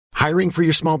Hiring for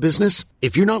your small business?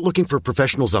 If you're not looking for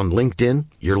professionals on LinkedIn,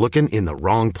 you're looking in the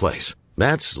wrong place.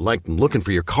 That's like looking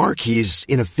for your car keys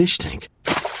in a fish tank.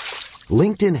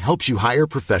 LinkedIn helps you hire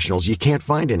professionals you can't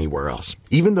find anywhere else,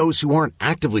 even those who aren't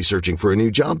actively searching for a new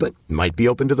job but might be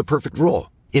open to the perfect role.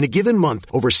 In a given month,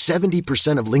 over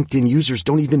 70% of LinkedIn users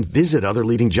don't even visit other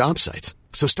leading job sites.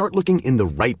 So start looking in the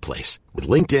right place. With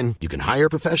LinkedIn, you can hire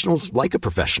professionals like a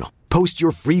professional. Post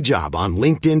your free job on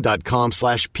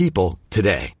linkedin.com/people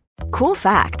today. Cool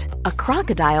fact, a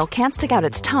crocodile can't stick out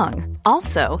its tongue.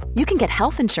 Also, you can get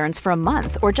health insurance for a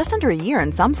month or just under a year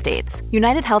in some states.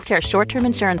 United Healthcare short-term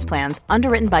insurance plans,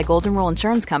 underwritten by Golden Rule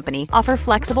Insurance Company, offer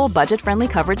flexible, budget-friendly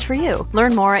coverage for you.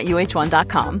 Learn more at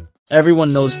uh1.com.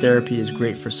 Everyone knows therapy is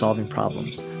great for solving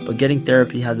problems, but getting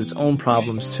therapy has its own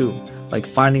problems too, like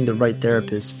finding the right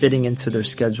therapist, fitting into their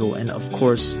schedule, and of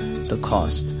course, the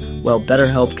cost. Well,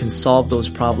 BetterHelp can solve those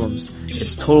problems.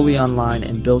 It's totally online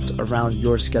and built around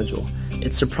your schedule.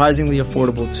 It's surprisingly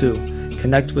affordable too.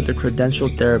 Connect with a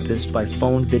credentialed therapist by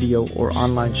phone, video, or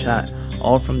online chat,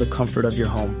 all from the comfort of your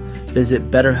home. Visit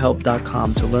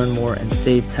BetterHelp.com to learn more and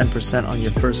save 10% on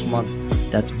your first month.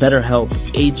 That's BetterHelp,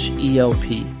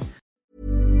 H-E-L-P.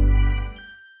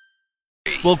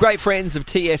 Well, great friends of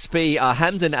TSB are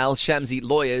Hamdan Al Shamsi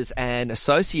Lawyers and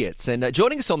Associates. And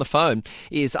joining us on the phone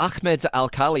is Ahmad Al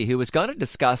Khalil, who is going to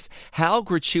discuss how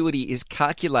gratuity is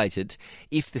calculated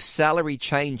if the salary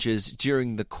changes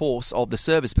during the course of the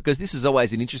service, because this is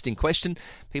always an interesting question.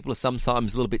 People are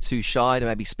sometimes a little bit too shy to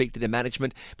maybe speak to their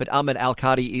management. But Ahmad Al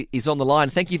Khalil is on the line.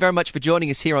 Thank you very much for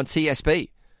joining us here on TSB.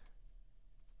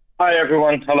 Hi,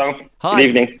 everyone. Hello. Hi. Good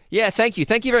evening. Yeah, thank you.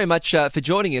 Thank you very much for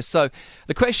joining us. So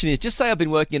the question is, just say I've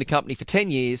been working in a company for 10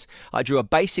 years. I drew a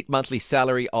basic monthly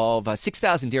salary of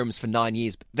 6,000 dirhams for 9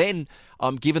 years. But then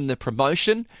I'm given the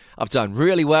promotion. I've done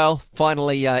really well.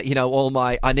 Finally, all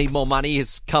my I need more money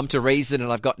has come to reason,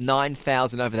 and I've got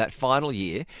 9,000 over that final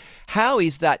year. How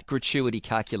is that gratuity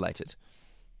calculated?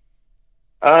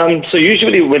 So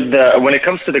usually when it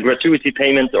comes to the gratuity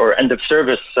payment or end of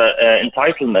service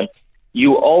entitlement,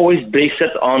 you always base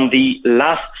it on the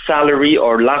last salary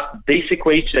or last basic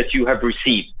wage that you have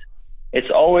received. It's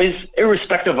always,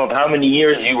 irrespective of how many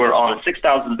years you were on,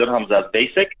 6,000 dirhams as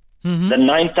basic. Mm-hmm. The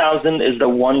 9,000 is the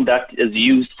one that is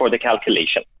used for the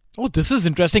calculation. Oh, this is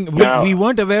interesting. We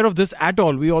weren't aware of this at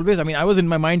all. I was in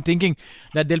my mind thinking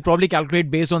that they'll probably calculate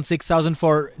based on 6,000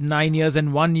 for 9 years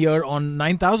and 1 year on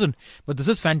 9,000. But this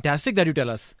is fantastic that you tell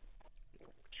us.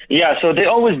 Yeah, so they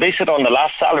always base it on the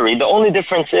last salary. The only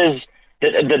difference is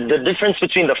the difference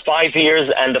between the 5 years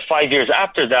and the 5 years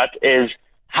after that is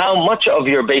how much of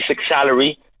your basic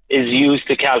salary is used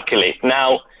to calculate.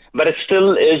 Now, but it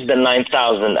still is the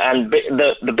 9,000. And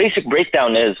the basic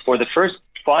breakdown is for the first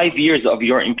 5 years of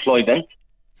your employment,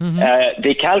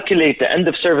 they calculate the end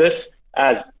of service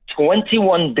as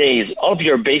 21 days of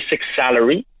your basic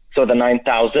salary, so the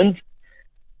 9,000,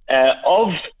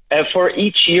 for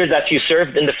each year that you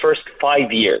served in the first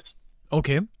 5 years.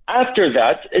 Okay. After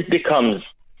that, it becomes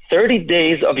 30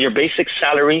 days of your basic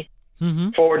salary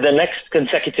for the next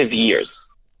consecutive years.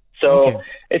 So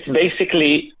it's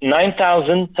basically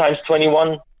 9,000 times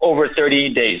 21 over 30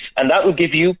 days. And that will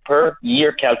give you per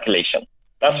year calculation.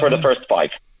 That's for the first 5.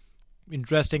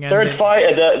 Interesting. And Third 5,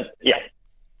 yeah.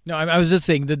 No, I was just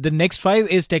saying that the next 5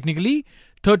 is technically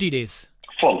 30 days.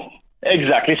 Full.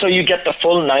 Exactly. So you get the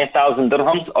full 9,000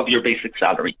 dirhams of your basic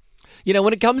salary. You know,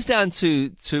 when it comes down to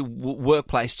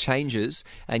workplace changes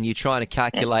and you're trying to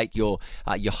calculate your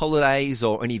holidays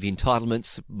or any of your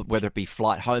entitlements, whether it be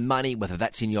flight home money, whether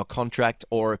that's in your contract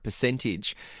or a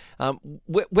percentage,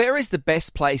 where is the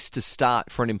best place to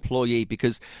start for an employee?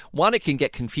 Because one, it can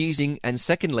get confusing, and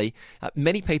secondly,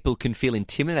 many people can feel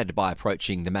intimidated by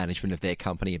approaching the management of their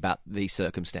company about these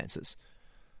circumstances.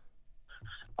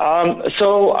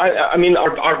 So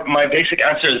my basic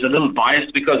answer is a little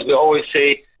biased because we always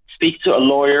say, speak to a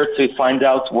lawyer to find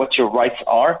out what your rights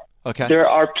are. Okay. There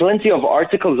are plenty of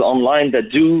articles online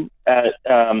that do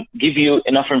give you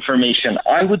enough information.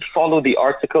 I would follow the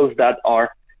articles that are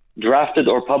drafted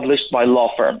or published by law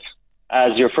firms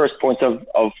as your first point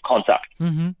of contact.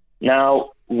 Mm-hmm. Now,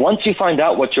 once you find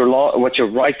out what your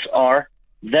rights are,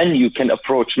 then you can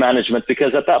approach management,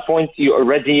 because at that point you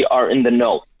already are in the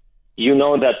know. You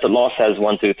know that the law says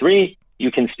 1, 2, 3. You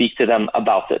can speak to them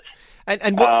about it.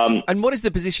 And what is the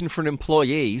position for an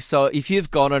employee? So if you've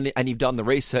gone on and you've done the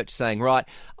research saying, right,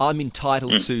 I'm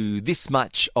entitled to this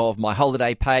much of my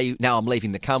holiday pay, now I'm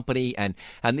leaving the company, and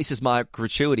this is my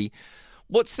gratuity,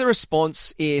 what's the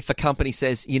response if a company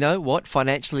says, you know what,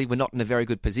 financially we're not in a very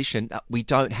good position, we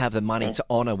don't have the money to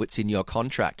honour what's in your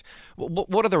contract?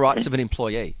 What are the rights of an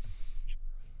employee?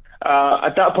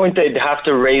 At that point, they'd have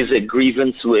to raise a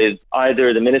grievance with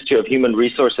either the Ministry of Human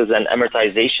Resources and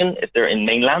Amortization, if they're in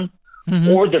mainland,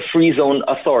 or the Free Zone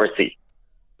Authority.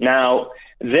 Now,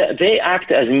 they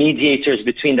act as mediators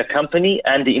between the company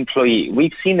and the employee.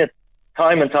 We've seen it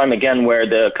time and time again where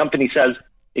the company says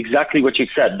exactly what you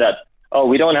said, that, oh,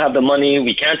 we don't have the money,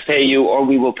 we can't pay you, or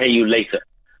we will pay you later.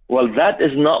 Well, that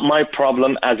is not my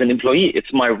problem as an employee.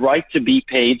 It's my right to be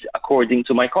paid according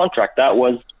to my contract. That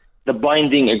was the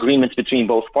binding agreement between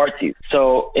both parties.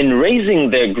 So in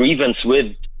raising the grievance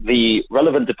with the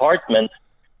relevant department,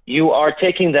 you are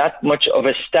taking that much of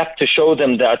a step to show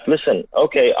them that, listen,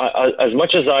 okay, as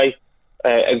much as I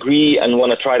agree and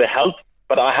want to try to help,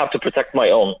 but I have to protect my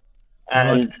own.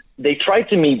 And they try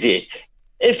to mediate.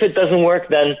 If it doesn't work,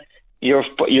 then your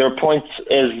point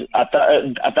is at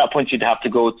that point you'd have to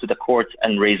go to the court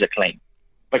and raise a claim.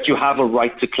 But you have a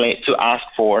right to ask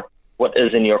for what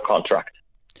is in your contract.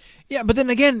 Yeah, but then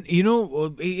again,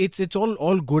 it's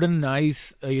all good and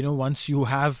nice, once you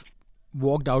have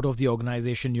walked out of the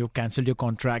organization, you've cancelled your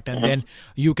contract, and then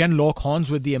you can lock horns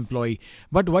with the employee.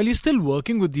 But while you're still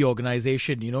working with the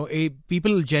organization,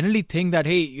 people generally think that,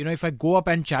 hey, if I go up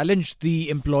and challenge the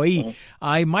employee,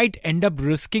 I might end up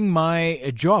risking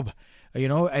my job.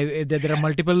 There are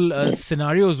multiple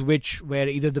scenarios where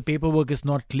either the paperwork is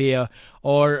not clear,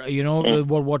 or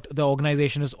what the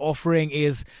organization is offering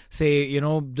is, say,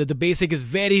 the basic is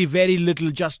very, very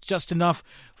little, just enough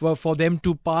for them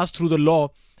to pass through the law.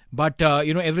 But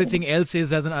everything else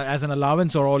is as an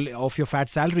allowance or all of your fat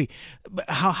salary. But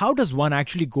how does one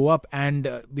actually go up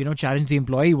and challenge the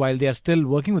employee while they are still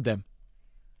working with them?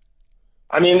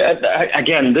 I mean,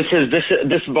 again,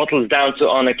 this bottles down to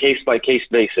on a case-by-case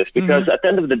basis, because at the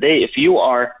end of the day, if you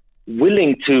are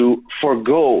willing to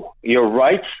forgo your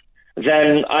rights,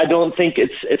 then I don't think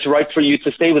it's right for you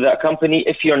to stay with that company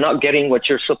if you're not getting what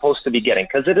you're supposed to be getting,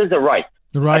 because it is a right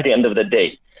at the end of the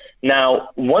day. Now,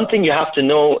 one thing you have to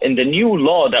know, in the new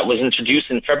law that was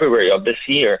introduced in February of this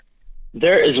year,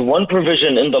 there is one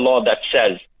provision in the law that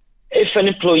says if an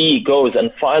employee goes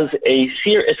and files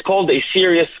it's called a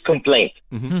serious complaint.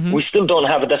 We still don't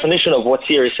have a definition of what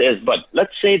serious is, but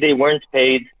let's say they weren't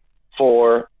paid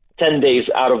for 10 days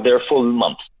out of their full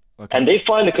month. And they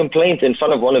file a complaint in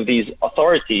front of one of these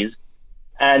authorities,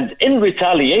 and in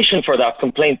retaliation for that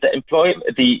complaint,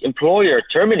 the employer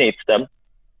terminates them.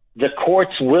 The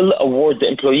courts will award the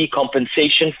employee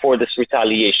compensation for this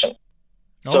retaliation.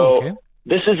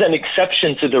 This is an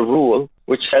exception to the rule,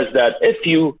 which says that if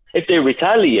they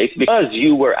retaliate because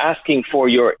you were asking for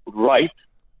your right,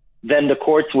 then the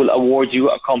courts will award you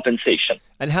a compensation.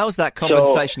 And how is that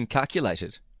compensation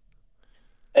calculated?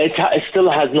 It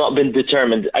still has not been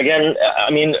determined. Again,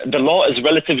 I mean, the law is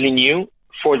relatively new.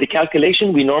 For the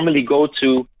calculation, we normally go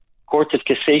to Court of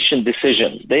Cassation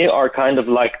decisions. They are kind of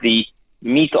like the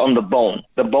meat on the bone.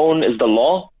 The bone is the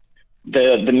law.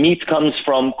 The meat comes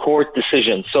from court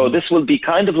decisions. So this will be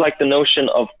kind of like the notion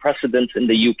of precedent in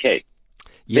the UK.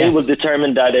 They will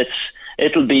determine that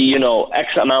it'll be,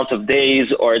 X amount of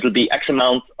days, or it'll be X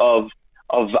amount of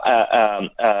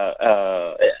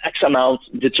X amount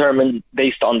determined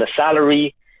based on the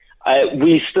salary.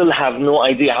 We still have no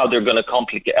idea how they're going to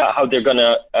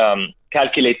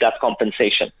calculate that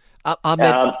compensation.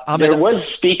 There was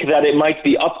speak that it might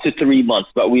be up to 3 months,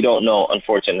 but we don't know,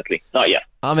 unfortunately. Not yet.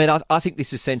 I mean, I think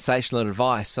this is sensational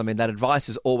advice. I mean, that advice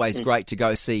is always great to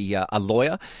go see a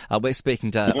lawyer. We're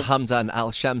speaking to Hamdan Al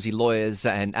Shamsi lawyers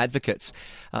and advocates.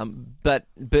 But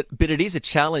it is a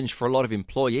challenge for a lot of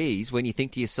employees when you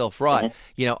think to yourself, right,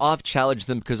 I've challenged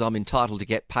them because I'm entitled to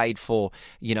get paid for,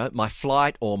 my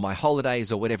flight or my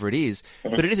holidays or whatever it is.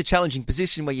 But it is a challenging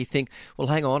position where you think, well,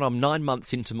 hang on, I'm 9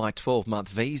 months into my 12-month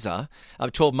visa,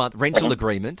 12-month rental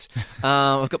agreement.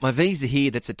 I've got my visa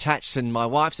here that's attached and my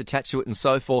wife's attached to it and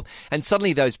so forth, and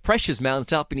suddenly those pressures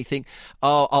mount up, and you think,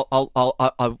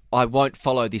 I won't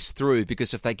follow this through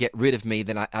because if they get rid of me,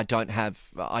 then I don't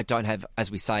have, as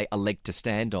we say, a leg to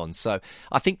stand on. So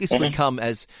I think this would come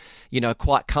as,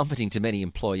 quite comforting to many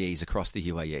employees across the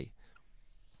UAE.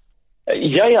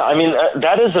 Yeah. I mean,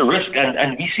 that is a risk,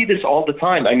 and we see this all the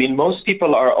time. I mean, most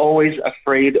people are always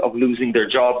afraid of losing their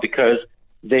job because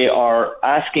they are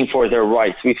asking for their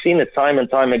rights. We've seen it time and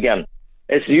time again.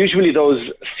 It's usually those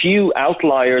few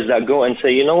outliers that go and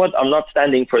say, you know what, I'm not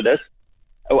standing for this.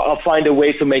 I'll find a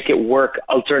way to make it work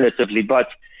alternatively. But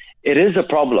it is a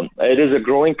problem. It is a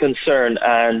growing concern.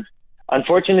 And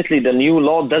unfortunately, the new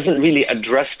law doesn't really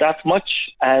address that much.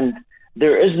 And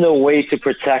there is no way to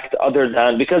protect other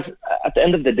than, because at the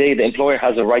end of the day, the employer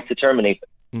has a right to terminate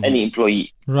any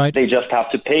employee. Right. They just have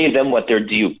to pay them what they're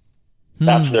due.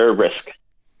 That's their risk.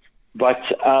 But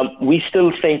we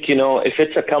still think, if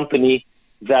it's a company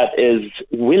that is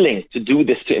willing to do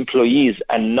this to employees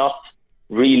and not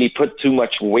really put too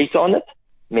much weight on it,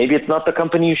 maybe it's not the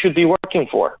company you should be working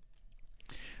for.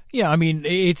 Yeah, I mean,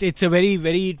 it's a very,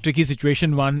 very tricky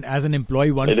situation. One, as an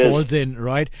employee, falls in,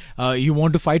 right? You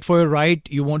want to fight for your right.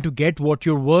 You want to get what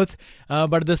you're worth.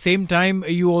 But at the same time,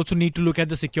 you also need to look at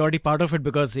the security part of it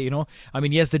because,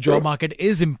 yes, the job market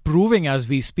is improving as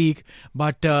we speak.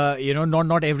 But,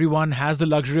 not everyone has the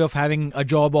luxury of having a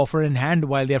job offer in hand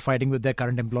while they're fighting with their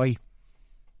current employee.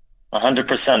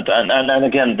 100%. And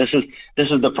again, this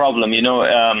is the problem.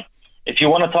 If you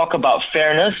want to talk about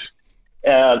fairness,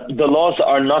 the laws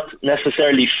are not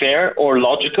necessarily fair or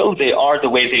logical. They are the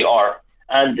way they are.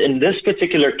 And in this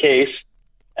particular case,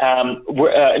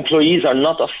 employees are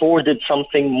not afforded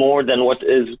something more than what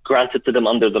is granted to them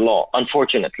under the law,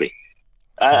 unfortunately.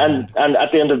 And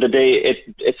at the end of the day,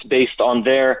 it's based on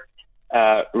their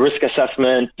risk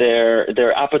assessment,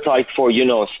 their appetite for,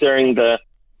 steering the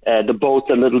boat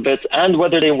a little bit, and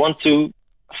whether they want to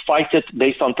fight it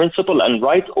based on principle and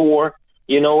right, or,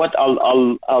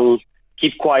 I'll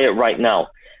keep quiet right now.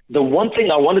 The one thing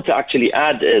I wanted to actually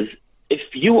add is, if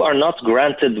you are not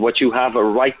granted what you have a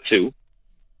right to,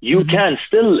 you can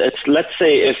still, let's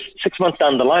say if 6 months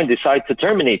down the line decide to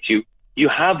terminate you, you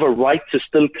have a right to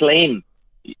still claim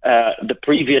the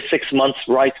previous 6 months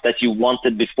rights that you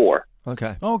wanted before.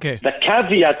 Okay. The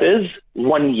caveat is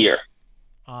 1 year.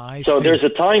 So there's a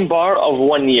time bar of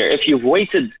 1 year. If you've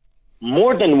waited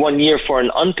more than 1 year for an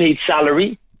unpaid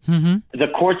salary, the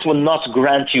courts will not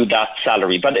grant you that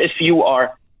salary. But if you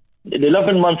are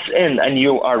 11 months in and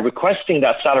you are requesting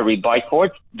that salary by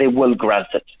court, they will grant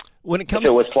it. If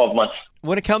it was 12 months.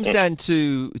 When it comes down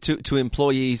to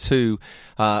employees who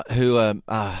are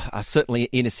certainly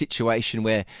in a situation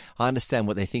where I understand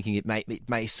what they're thinking, it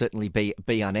may certainly be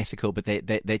unethical, but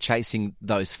they're chasing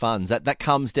those funds. That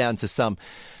comes down to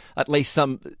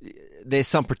there's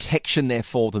some protection there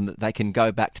for them that they can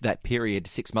go back to that period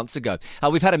 6 months ago.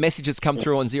 We've had a message that's come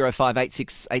through on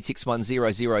 0586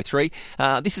 861003.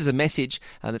 This is a message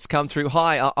that's come through.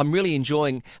 Hi, I'm really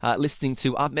enjoying listening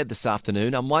to Ahmed this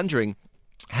afternoon. I'm wondering,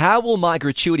 how will my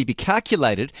gratuity be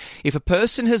calculated if a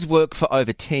person has worked for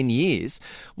over 10 years?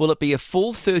 Will it be a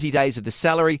full 30 days of the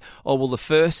salary, or will the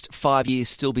first 5 years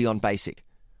still be on basic?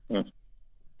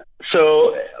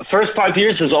 So first 5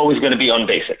 years is always going to be on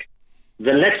basic.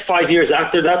 The next 5 years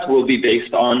after that will be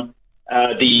based on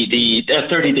the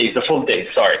 30 days, the full days,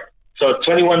 sorry. So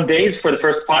 21 days for the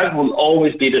first 5 will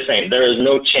always be the same. There is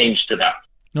no change to that.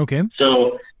 Okay.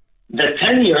 So the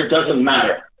 10-year doesn't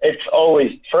matter. It's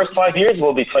always, first 5 years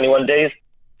will be 21 days.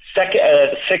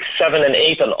 6, 7, and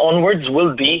 8 and onwards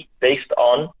will be based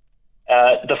on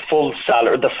the full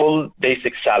salary, the full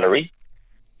basic salary.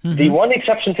 The one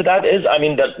exception to that is,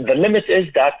 the limit is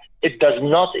that it does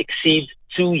not exceed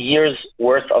 2 years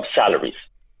worth of salaries.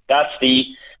 That's the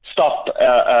stop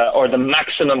or the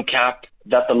maximum cap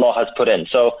that the law has put in.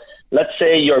 So let's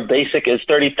say your basic is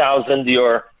 30,000,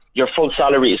 your full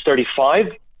salary is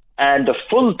 35, and the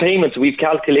full payment we've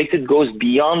calculated goes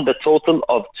beyond the total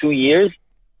of 2 years.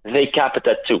 They cap it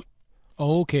at 2.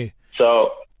 Okay.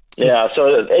 So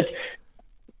it's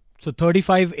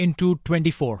 35 into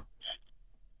 24.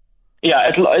 Yeah,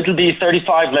 it'll be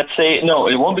 35. Let's say no,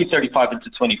 it won't be 35 into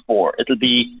 24. It'll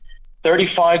be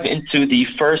 35 into the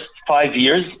first 5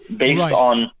 years based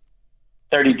on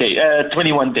 30 days,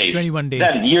 21 days. 21 days.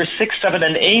 Then year 6, 7,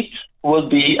 and 8 will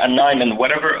be a 9 and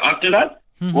whatever after that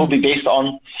will be based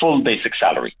on full basic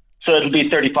salary. So it'll be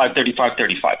 35, 35,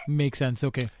 35. Makes sense.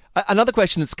 Okay. Another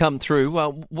question that's come through,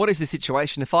 what is the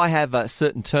situation if I have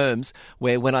certain terms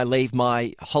where when I leave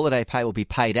my holiday pay will be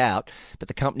paid out, but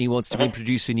the company wants to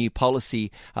introduce a new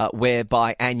policy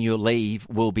whereby annual leave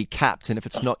will be capped, and if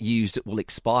it's not used, it will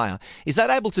expire. Is that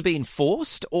able to be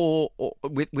enforced or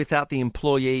without the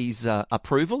employee's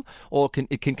approval, or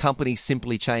can companies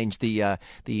simply change the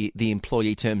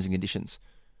employee terms and conditions?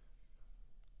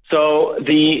 So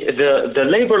the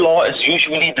labor law is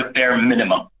usually the bare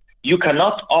minimum. You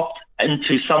cannot opt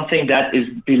into something that is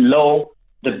below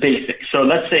the basic. So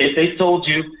let's say if they told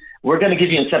you, we're going to give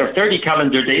you, instead of 30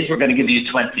 calendar days, we're going to give you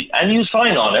 20, and you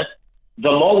sign on it, the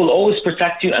law will always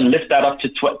protect you and lift that up to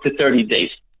 30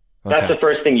 days. Okay. That's the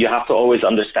first thing you have to always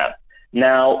understand.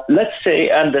 Now, let's say,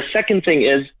 and the second thing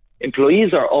is,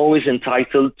 employees are always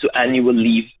entitled to annual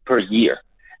leave per year.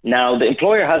 Now, the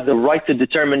employer has the right to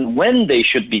determine when they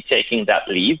should be taking that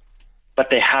leave,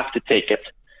 but they have to take it.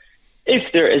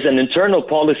 If there is an internal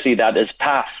policy that is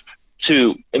passed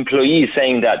to employees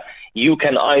saying that you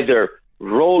can either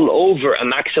roll over a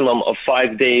maximum of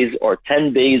 5 days or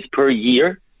 10 days per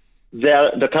year,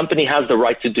 the company has the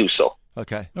right to do so.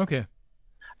 Okay.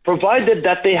 Provided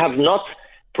that they have not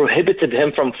prohibited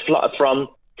him from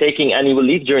taking annual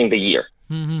leave during the year.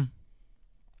 Mm-hmm.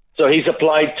 So he's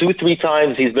applied 2-3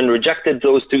 times. He's been rejected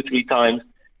those 2-3 times.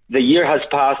 The year has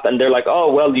passed, and they're like,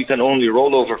 oh, well, you can only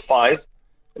roll over 5.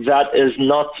 That is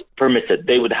not permitted.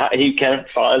 He can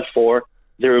file for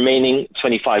the remaining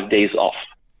 25 days off.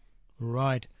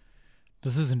 Right.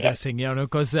 This is interesting,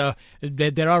 because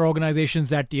there are organizations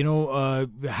that,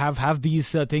 have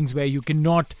these things where you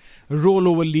cannot roll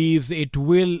over leaves. It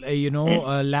will,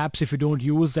 lapse if you don't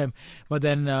use them. But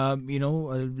then,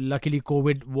 luckily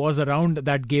COVID was around.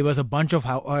 That gave us a bunch of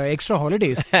extra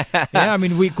holidays.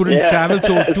 We couldn't travel.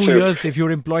 So 2 years, if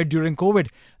you're employed during COVID,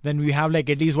 then we have at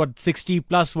least 60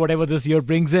 plus whatever this year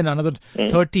brings in, another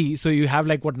 30. So you have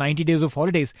 90 days of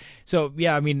holidays. So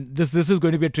this is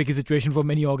going to be a tricky situation for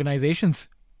many organizations.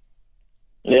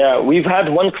 Yeah, we've had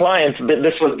one client, but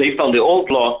this was based on the old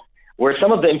law, where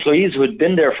some of the employees who had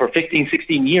been there for 15,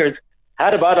 16 years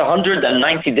had about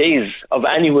 190 days of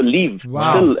annual leave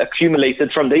still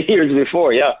accumulated from the years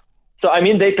before. Yeah. So,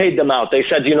 they paid them out. They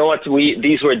said, you know what,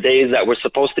 these were days that were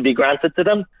supposed to be granted to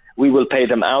them. We will pay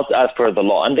them out as per the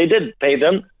law. And they did pay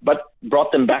them, but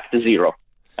brought them back to zero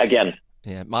again.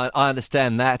 Yeah, I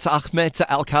understand that. Ahmad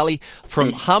Al Khalil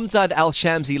from Hamdan Al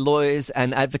Shamsi Lawyers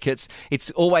and Advocates. It's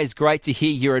always great to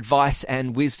hear your advice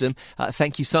and wisdom.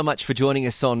 Thank you so much for joining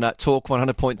us on Talk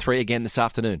 100.3 again this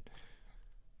afternoon.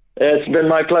 It's been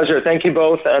my pleasure. Thank you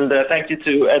both, and thank you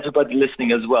to everybody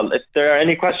listening as well. If there are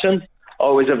any questions,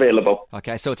 always available.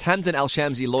 Okay, so it's Hamdan Al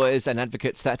Shamsi Lawyers and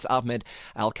Advocates. That's Ahmad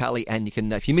Al Khalil. And you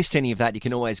can, if you missed any of that, you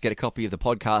can always get a copy of the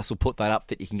podcast. We'll put that up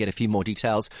that you can get a few more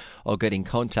details or get in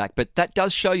contact. But that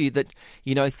does show you that,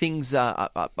 things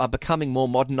are becoming more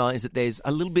modernized, that there's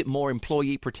a little bit more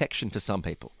employee protection for some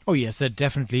people. Oh, yes,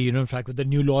 definitely. In fact, with the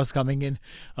new laws coming in,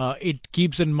 it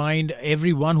keeps in mind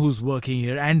everyone who's working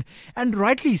here. And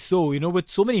rightly so,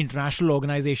 with so many international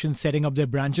organizations setting up their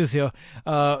branches here,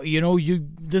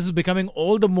 this is becoming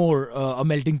all the more a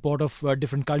melting pot of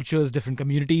different cultures, different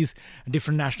communities,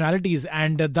 different nationalities,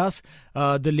 and thus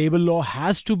the labor law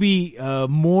has to be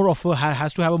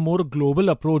has to have a more global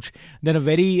approach than a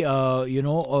very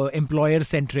employer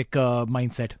centric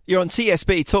mindset. You're on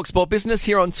TSB Talk Sport Business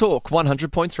here on Talk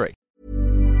 100.3.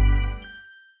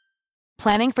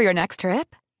 Planning for your next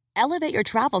trip? Elevate your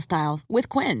travel style with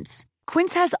Quince.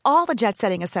 Quince has all the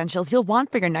jet-setting essentials you'll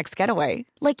want for your next getaway,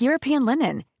 like European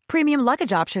linen, premium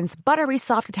luggage options, buttery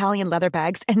soft Italian leather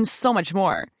bags, and so much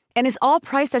more. And is all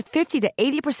priced at 50 to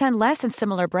 80% less than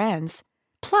similar brands.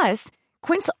 Plus,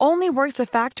 Quince only works with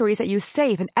factories that use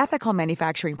safe and ethical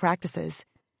manufacturing practices.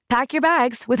 Pack your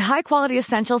bags with high-quality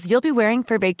essentials you'll be wearing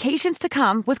for vacations to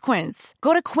come with Quince.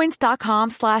 Go to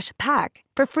quince.com/pack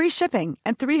for free shipping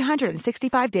and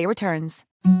 365-day returns.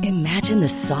 Imagine the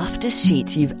softest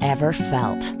sheets you've ever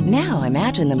felt. Now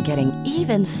imagine them getting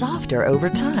even softer over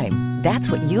time.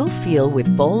 That's what you'll feel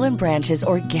with Boll & Branch's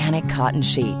organic cotton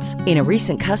sheets. In a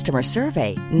recent customer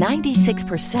survey,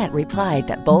 96% replied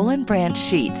that Boll & Branch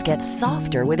sheets get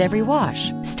softer with every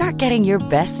wash. Start getting your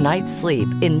best night's sleep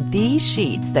in these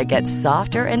sheets that get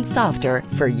softer and softer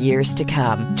for years to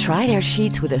come. Try their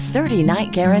sheets with a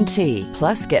 30-night guarantee.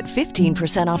 Plus, get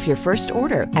 15% off your first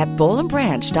order at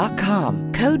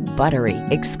bollandbranch.com. Code BUTTERY.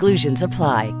 Exclusions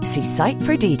apply. See site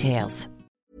for details.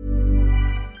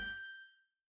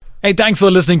 Hey, thanks for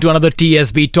listening to another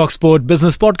TSB Talksport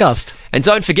Business Podcast. And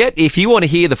don't forget, if you want to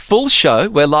hear the full show,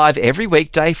 we're live every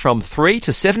weekday from 3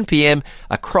 to 7 p.m.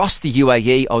 across the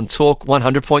UAE on Talk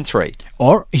 100.3.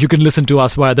 Or you can listen to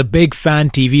us via the Big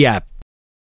Fan TV app.